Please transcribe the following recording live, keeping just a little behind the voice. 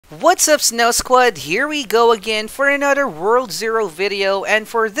What's up, Snow Squad? Here we go again for another World Zero video, and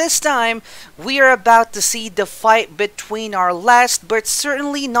for this time, we are about to see the fight between our last but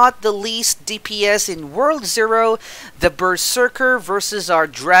certainly not the least DPS in World Zero, the Berserker versus our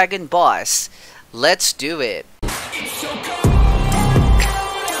Dragon Boss. Let's do it.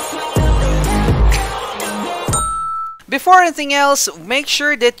 Before anything else, make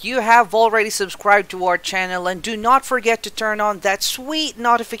sure that you have already subscribed to our channel and do not forget to turn on that sweet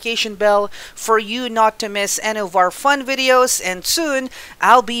notification bell for you not to miss any of our fun videos, and soon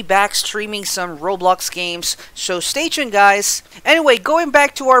I'll be back streaming some Roblox games, so stay tuned guys. Anyway, going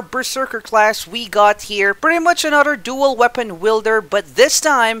back to our Berserker class, we got here pretty much another dual weapon wielder, but this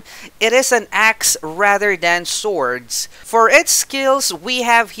time it is an axe rather than swords. For its skills, we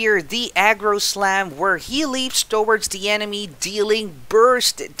have here the aggro slam, where he leaps towards the enemy, dealing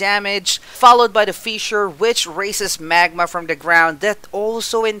burst damage, followed by the fissure, which raises magma from the ground that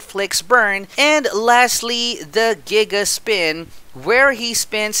also inflicts burn, and lastly the giga spin, where he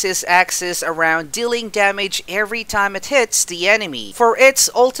spins his axis around, dealing damage every time it hits the enemy. For its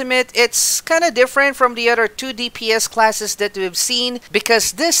ultimate, it's kinda different from the other two DPS classes that we've seen,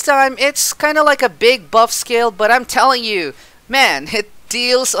 because this time it's kinda like a big buff skill, but I'm telling you, man, it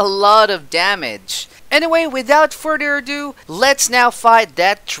deals a lot of damage. Anyway, without further ado, let's now fight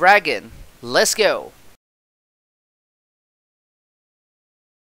that dragon. Let's go.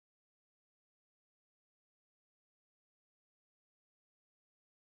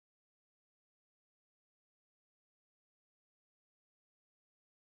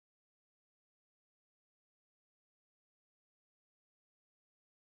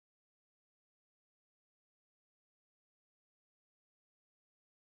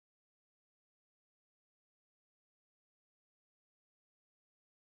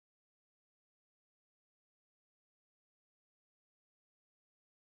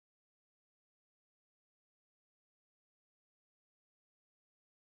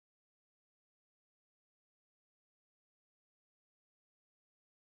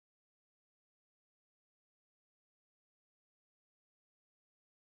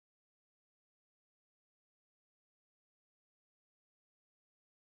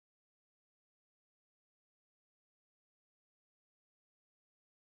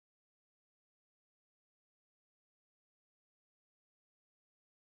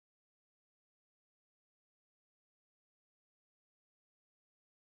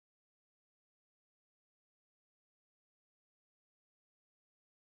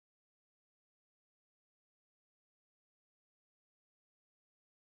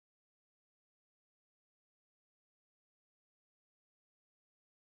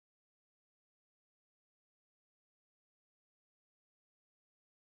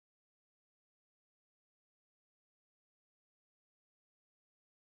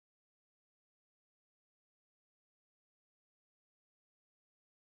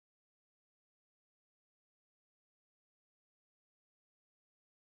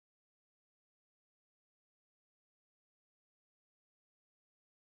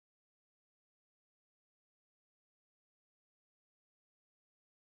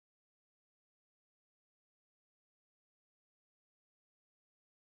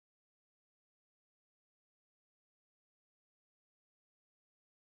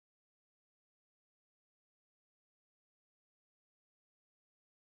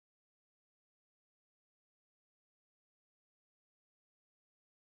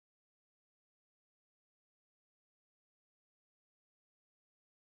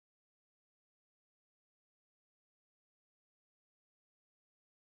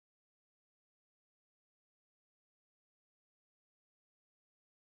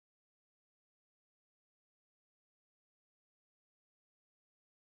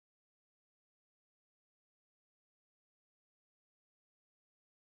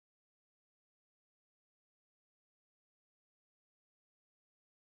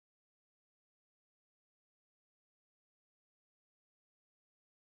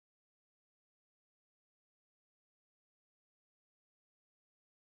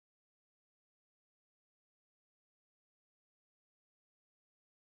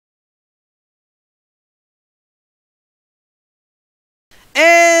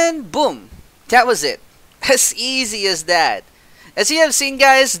 And boom! That was it. As easy as that. As you have seen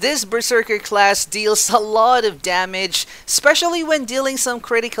guys, this Berserker class deals a lot of damage, especially when dealing some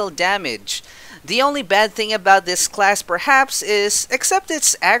critical damage. The only bad thing about this class perhaps is, except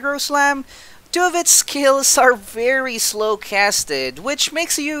its aggro slam, two of its skills are very slow casted, which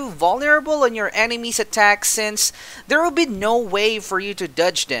makes you vulnerable on your enemy's attacks since there will be no way for you to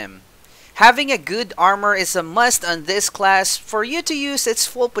dodge them. Having a good armor is a must on this class for you to use its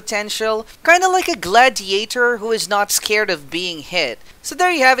full potential, kinda like a gladiator who is not scared of being hit. So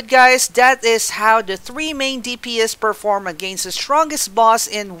there you have it guys, that is how the 3 main DPS perform against the strongest boss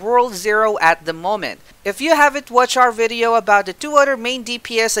in World 0 at the moment. If you haven't watched our video about the 2 other main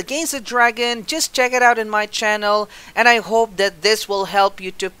DPS against the dragon, just check it out in my channel, and I hope that this will help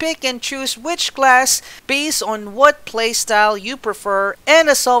you to pick and choose which class based on what playstyle you prefer. And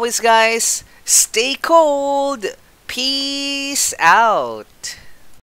as always guys, stay cold! Peace out!